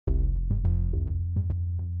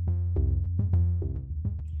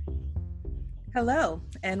Hello,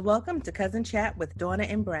 and welcome to Cousin Chat with Donna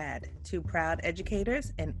and Brad, two proud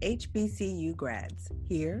educators and HBCU grads.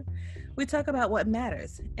 Here, we talk about what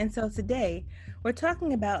matters. And so today, we're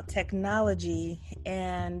talking about technology,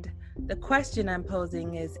 and the question I'm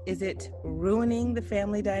posing is it ruining the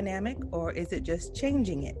family dynamic or is it just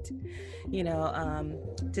changing it?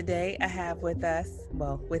 Today I have with us,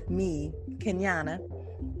 with me, Kenyana.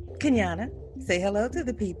 Kenyana, say hello to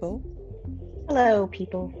the people. Hello,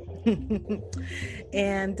 people. So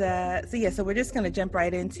we're just going to jump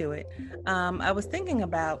right into it. I was thinking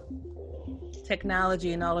about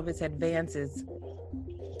technology and all of its advances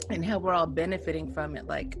and how we're all benefiting from it,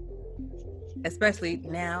 like, especially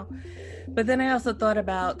now. But then I also thought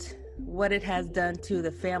about what it has done to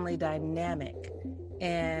the family dynamic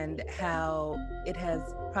and how it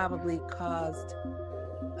has probably caused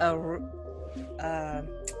a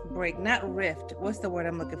break, not rift. What's the word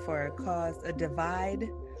I'm looking for? Caused a divide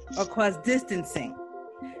or caused distancing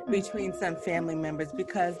between some family members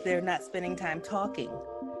because they're not spending time talking.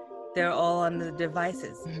 They're all on the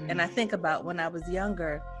devices. And I think about when I was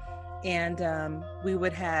younger and we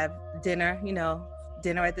would have dinner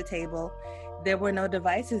at the table. There were no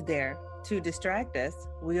devices there to distract us.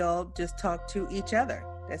 We all just talked to each other.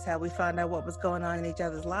 That's how we found out what was going on in each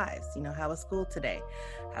other's lives. How was school today?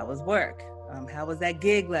 How was work? How was that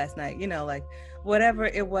gig last night? Whatever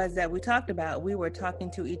it was that we talked about, we were talking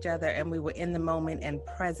to each other and we were in the moment and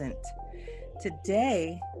present.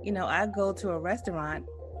 Today, I go to a restaurant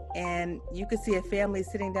and you can see a family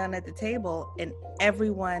sitting down at the table and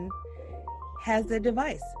everyone has their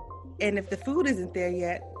device. And if the food isn't there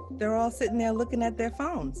yet, they're all sitting there looking at their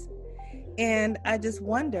phones. And I just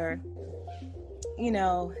wonder,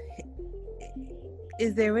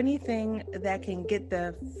 is there anything that can get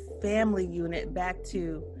the family unit back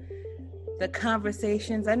to the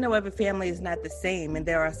conversations? I know every family is not the same, and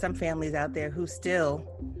there are some families out there who still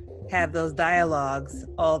have those dialogues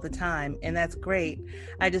all the time, and that's great.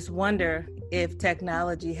 I just wonder if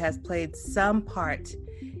technology has played some part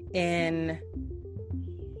in,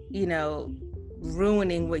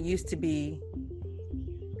 ruining what used to be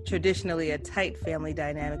traditionally a tight family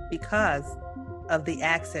dynamic because of the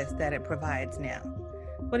access that it provides now.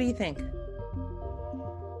 What do you think?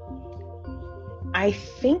 I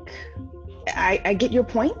think I get your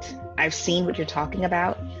point. I've seen what you're talking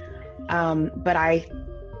about. But I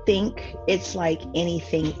think it's like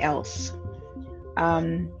anything else.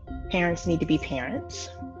 Parents need to be parents.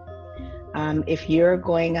 If you're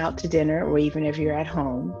going out to dinner or even if you're at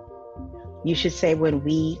home, you should say when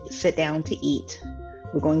we sit down to eat,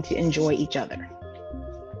 we're going to enjoy each other.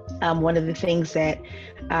 One of the things that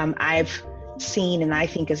I've seen and I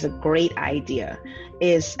think is a great idea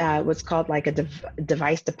is what's called like a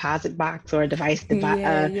device deposit box or a device deposit.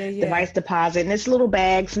 And it's a little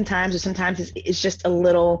bag sometimes, or sometimes it's just a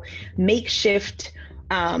little makeshift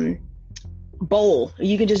bowl.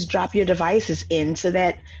 You can just drop your devices in so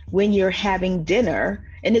that when you're having dinner,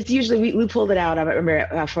 and it's usually, we pulled it out. I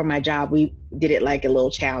remember for my job, we did it like a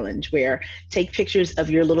little challenge where take pictures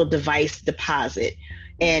of your little device deposit.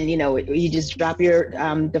 And, you just drop your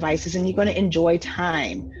devices and you're going to enjoy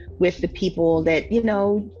time with the people that, you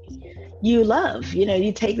love,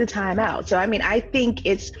 you take the time out. So, I think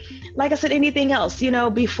it's, like I said, anything else,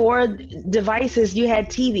 before devices, you had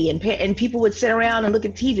TV and people would sit around and look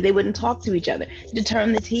at TV. They wouldn't talk to each other. To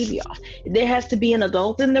turn the TV off. There has to be an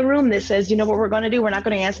adult in the room that says, what we're going to do? We're not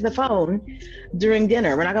going to answer the phone during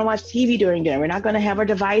dinner. We're not going to watch TV during dinner. We're not going to have our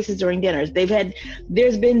devices during dinners.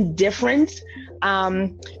 There's been different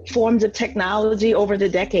forms of technology over the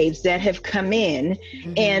decades that have come in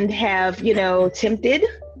and have, tempted,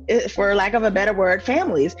 for lack of a better word,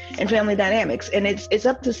 families and family dynamics. And it's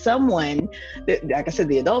up to someone, like I said,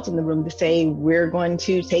 the adults in the room, to say, we're going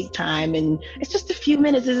to take time. And it's just a few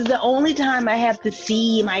minutes. This is the only time I have to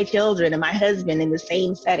see my children and my husband in the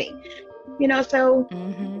same setting. So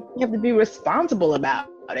you have to be responsible about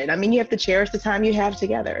it. You have to cherish the time you have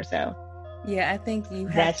together. So yeah, I think you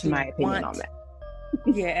have that's to my opinion on that.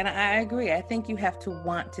 Yeah, and I agree. I think you have to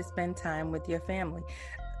want to spend time with your family,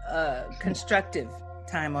 constructive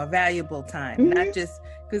time or valuable time, not just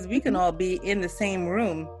because we can all be in the same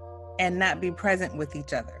room and not be present with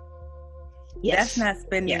each other. Yes. That's not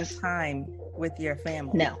spending time with your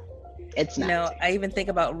family. No, it's not. I even think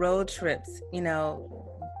about road trips,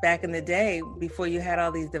 back in the day, before you had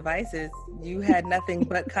all these devices, you had nothing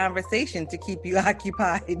but conversation to keep you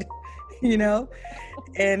occupied,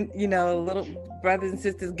 and, little brothers and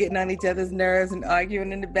sisters getting on each other's nerves and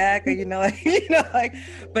arguing in the back, or,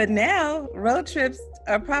 but now road trips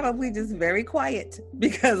are probably just very quiet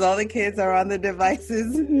because all the kids are on the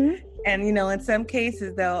devices And, in some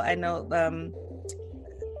cases, though, I know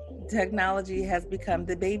technology has become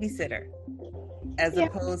the babysitter as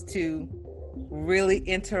opposed to really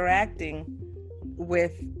interacting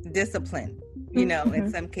with discipline,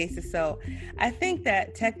 in some cases. So I think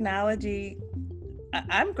that technology,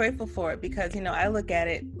 I'm grateful for it because, I look at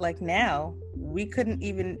it like now, we couldn't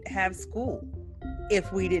even have school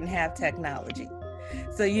if we didn't have technology.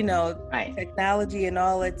 So, right. Technology and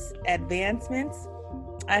all its advancements,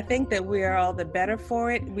 I think that we are all the better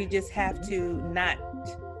for it. We just have to not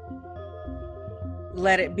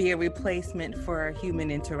let it be a replacement for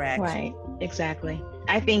human interaction. Right, exactly.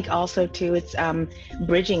 I think also too, it's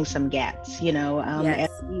bridging some gaps, Yes.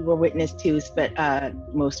 as we were witness to, but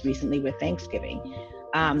most recently with Thanksgiving.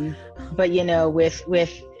 But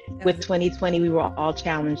with 2020, we were all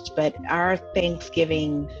challenged, but our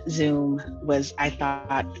Thanksgiving Zoom was, I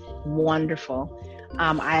thought, wonderful.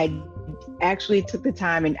 I actually took the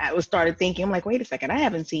time and I started thinking, I'm like, wait a second, I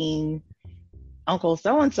haven't seen Uncle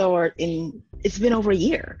so-and-so it's been over a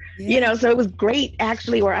year, so it was great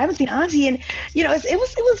actually, or I haven't seen Auntie, and it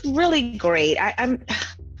was really great.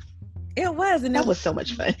 It was, and that was so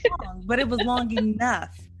much fun. Long, but it was long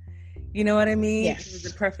enough. You know what I mean? Yes. It was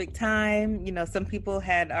the perfect time. Some people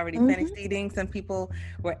had already finished eating. Some people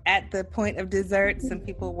were at the point of dessert. Some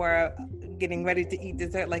people were getting ready to eat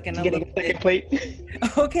dessert, like in a little second plate.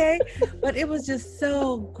 Okay. But it was just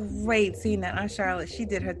so great seeing that. Aunt Charlotte, she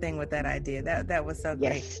did her thing with that idea. That was so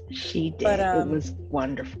great. Yes, she did. But, it was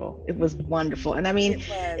wonderful. It was wonderful. And I mean,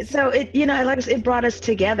 so it brought us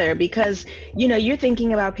together because, you're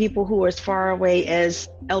thinking about people who are as far away as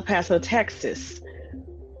El Paso, Texas,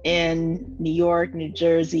 in New York, New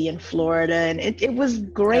Jersey, and Florida, and it was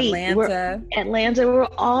great. Atlanta, we're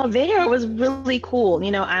all there. It was really cool.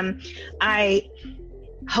 I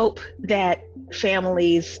hope that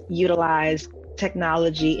families utilize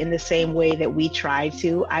technology in the same way that we try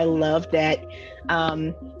to. I love that.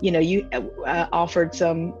 You offered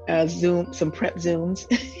some prep Zooms.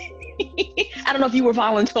 I don't know if you were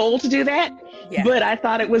voluntold to do that, but I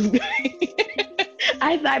thought it was good.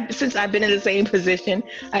 I thought, since I've been in the same position,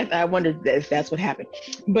 I wondered if that's what happened.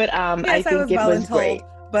 But I think it was great.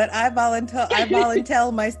 But I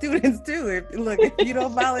volunteer my students too. If you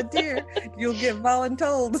don't volunteer, you'll get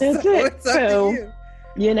voluntold. That's so it. It's up to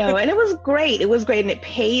you. And it was great. It was great, and it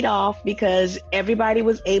paid off because everybody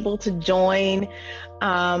was able to join.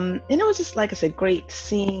 And it was just, like I said, great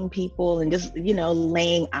seeing people and just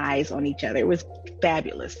laying eyes on each other. It was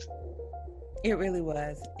fabulous. It really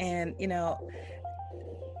was, and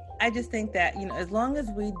I just think that, as long as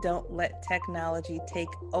we don't let technology take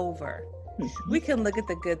over, we can look at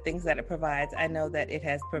the good things that it provides. I know that it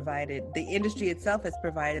has provided, the industry itself has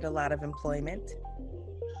provided a lot of employment.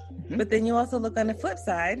 But then you also look on the flip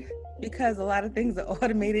side, because a lot of things are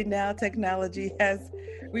automated now, technology has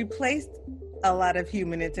replaced a lot of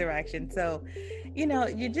human interaction. So,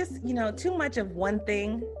 you just, too much of one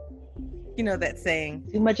thing, that saying.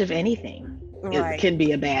 Too much of anything right. It can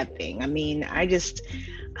be a bad thing. I mean, I just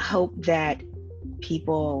hope that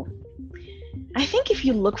people, I think if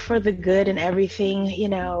you look for the good in everything,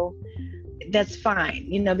 that's fine,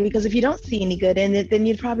 because if you don't see any good in it, then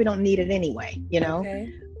you probably don't need it anyway,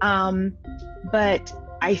 Okay. But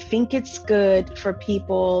I think it's good for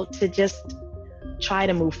people to just try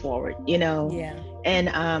to move forward,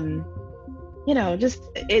 and just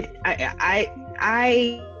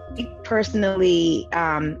I personally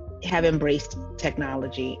have embraced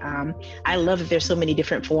technology. I love that there's so many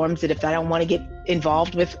different forms that if I don't want to get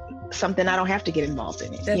involved with something, I don't have to get involved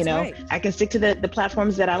in it. That's right. I can stick to the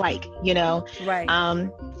platforms that I like, Right.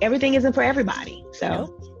 Everything isn't for everybody. So,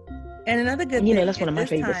 nope. And another good thing, that's one of my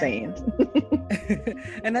favorite sayings.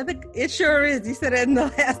 It sure is. You said it in the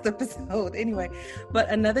last episode anyway. But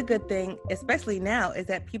another good thing, especially now, is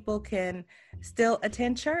that people can still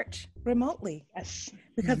attend church remotely. Yes.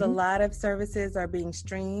 Because a lot of services are being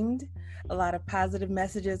streamed. A lot of positive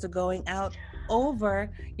messages are going out over,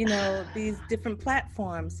 these different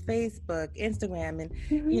platforms, Facebook, Instagram,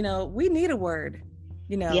 and, we need a word,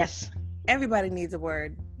 Yes. Everybody needs a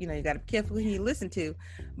word. You got to be careful who you listen to,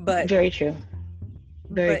 but very true.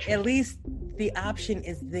 But at least the option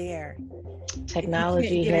is there.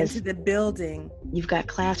 Technology has into the building. You've got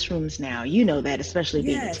classrooms now, that, especially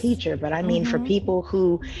being a teacher. But I mean, for people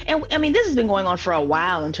who, and I mean, this has been going on for a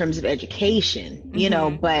while in terms of education,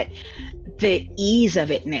 but the ease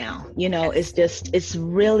of it now, it's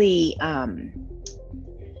really,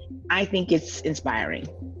 I think it's inspiring.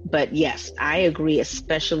 But yes, I agree,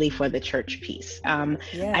 especially for the church piece.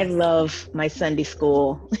 I love my Sunday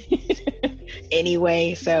school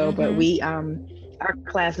anyway. So, but our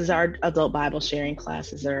classes, our adult Bible sharing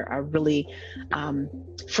classes are really,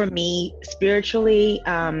 for me, spiritually,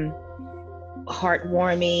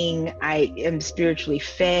 heartwarming. I am spiritually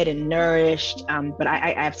fed and nourished. But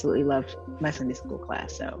I absolutely love my Sunday school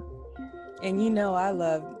class. So. And I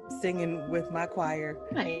love singing with my choir.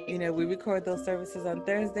 Right. We record those services on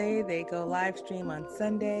Thursday. They go live stream on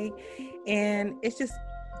Sunday. And it's just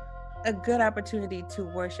a good opportunity to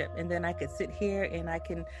worship. And then I could sit here and I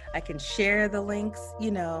can share the links,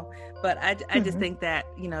 but I just think that,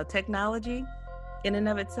 technology in and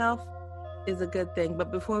of itself is a good thing.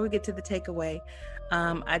 But before we get to the takeaway,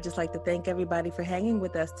 I'd just like to thank everybody for hanging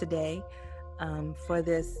with us today for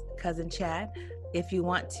this Cousin Chat. If you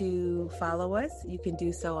want to follow us, you can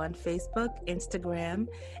do so on Facebook, Instagram,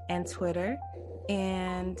 and Twitter.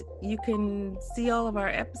 And you can see all of our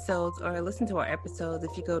episodes or listen to our episodes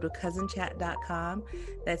if you go to cousinchat.com.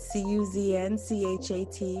 That's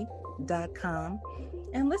CUZNCHAT.com.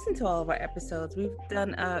 And listen to all of our episodes. We've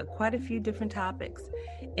done quite a few different topics.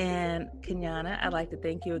 And Kenyana, I'd like to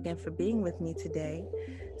thank you again for being with me today.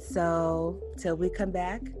 So till we come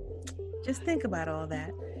back, just think about all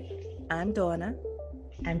that. I'm Donna.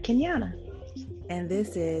 I'm Kenyana. And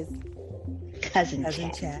this is Cousin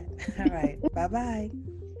Chat. All right. Bye-bye.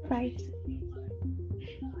 Bye.